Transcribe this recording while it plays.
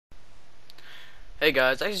Hey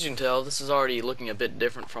guys, as you can tell, this is already looking a bit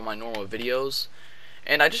different from my normal videos,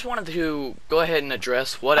 and I just wanted to go ahead and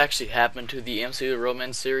address what actually happened to the MCU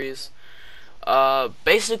Romance series.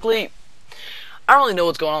 Basically, I don't really know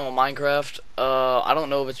what's going on with Minecraft. I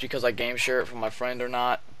don't know if it's because I game share it from my friend or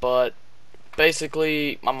not, but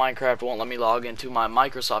basically, my Minecraft won't let me log into my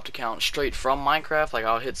Microsoft account straight from Minecraft. Like,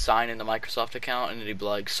 I'll hit sign in the Microsoft account, and it'd be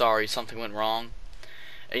like, sorry, something went wrong.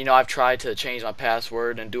 And, you know, I've tried to change my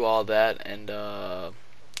password and do all that, and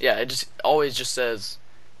yeah, it just always just says,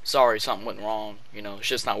 sorry, something went wrong. You know, it's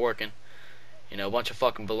just not working. You know, a bunch of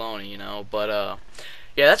fucking baloney. You know, but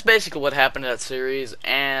yeah, that's basically what happened to that series.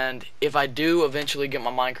 And if I do eventually get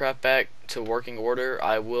my Minecraft back to working order,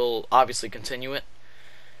 I will obviously continue it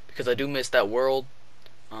because I do miss that world.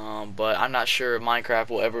 But I'm not sure if Minecraft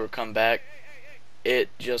will ever come back. It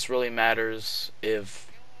just really matters if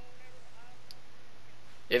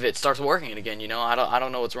it starts working again. You know, I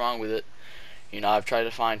don't know what's wrong with it. You know, I've tried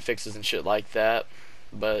to find fixes and shit like that,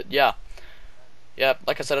 but yeah,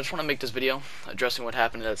 like I said, I just want to make this video addressing what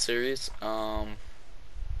happened in that series. Yeah,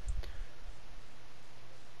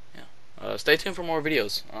 stay tuned for more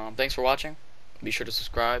videos. Thanks for watching. Be sure to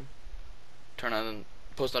subscribe, turn on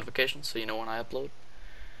post notifications so you know when I upload.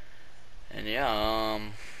 And yeah,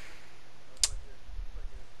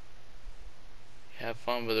 have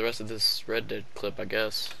fun with the rest of this Red Dead clip, I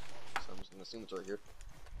guess. So I'm just gonna assume it's right here.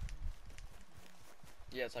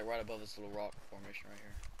 Yeah, it's like right above this little rock formation right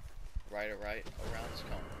here. Right around this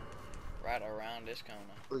cone. Right around this cone.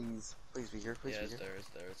 Please be here. Please Yeah, be it's here.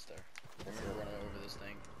 there. Remember running over this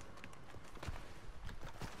thing.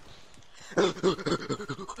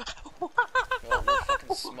 Well, we're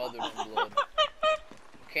fucking smothered in blood.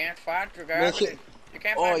 You can't fight the gravity. Make it. You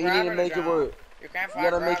can't Oh, fight you need to gravity, make it John. where. You can't You fight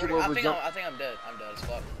gotta make it gravity. where I we think jump. I'm dead. I'm dead as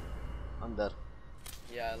fuck. I'm dead.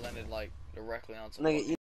 Yeah, I landed like directly on some Nigga, fucking